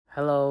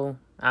Hello,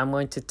 I'm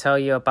going to tell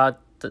you about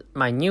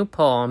my new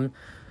poem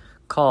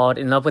called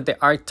In Love with the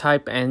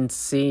Archetype and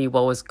see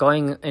what was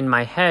going in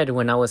my head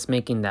when I was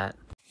making that.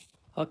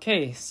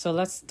 Okay, so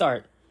let's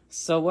start.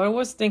 So, what I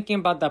was thinking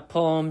about that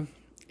poem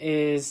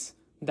is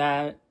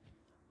that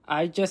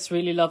I just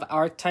really love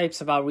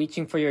archetypes about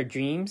reaching for your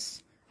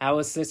dreams. I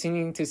was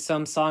listening to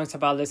some songs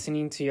about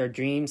listening to your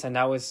dreams, and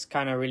that was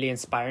kind of really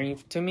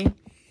inspiring to me.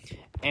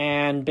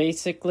 And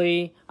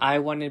basically, I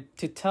wanted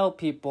to tell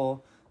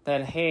people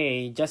that,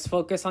 hey, just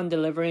focus on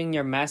delivering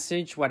your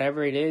message,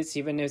 whatever it is,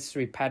 even if it's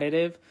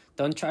repetitive.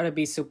 Don't try to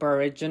be super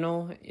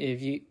original.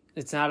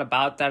 It's not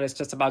about that. It's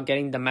just about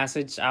getting the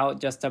message out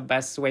just the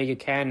best way you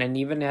can. And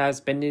even if it has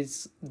been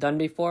done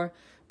before,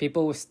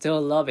 people will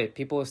still love it.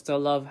 People will still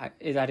love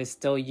that it's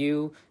still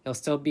you. It'll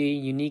still be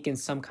unique in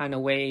some kind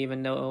of way,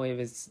 even though if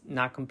it's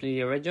not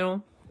completely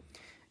original.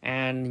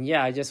 And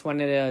yeah, I just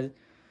wanted to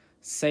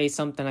say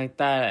something like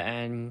that.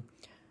 And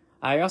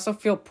I also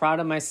feel proud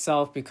of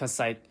myself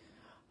because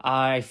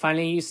I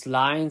finally used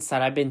lines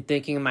that I've been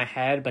thinking in my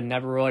head but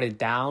never wrote it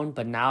down,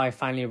 but now I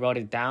finally wrote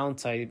it down,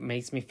 so it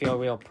makes me feel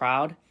real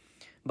proud.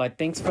 But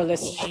thanks for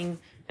listening,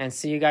 and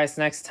see you guys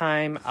next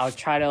time. I'll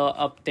try to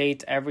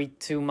update every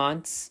 2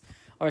 months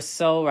or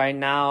so. Right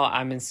now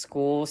I'm in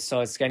school,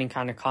 so it's getting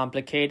kind of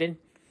complicated,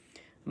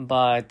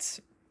 but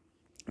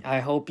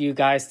I hope you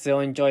guys still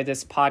enjoy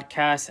this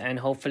podcast, and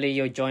hopefully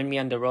you'll join me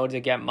on the road to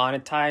get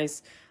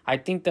monetized. I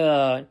think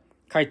the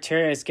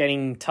criteria is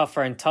getting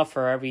tougher and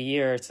tougher every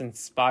year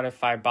since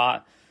Spotify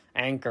bought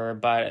Anchor,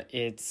 but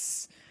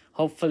it's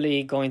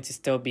hopefully going to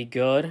still be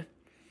good.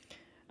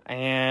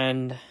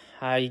 And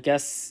I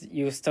guess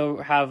you still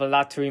have a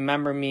lot to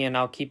remember me, and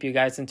I'll keep you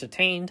guys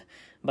entertained.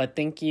 But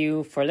thank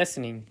you for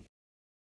listening.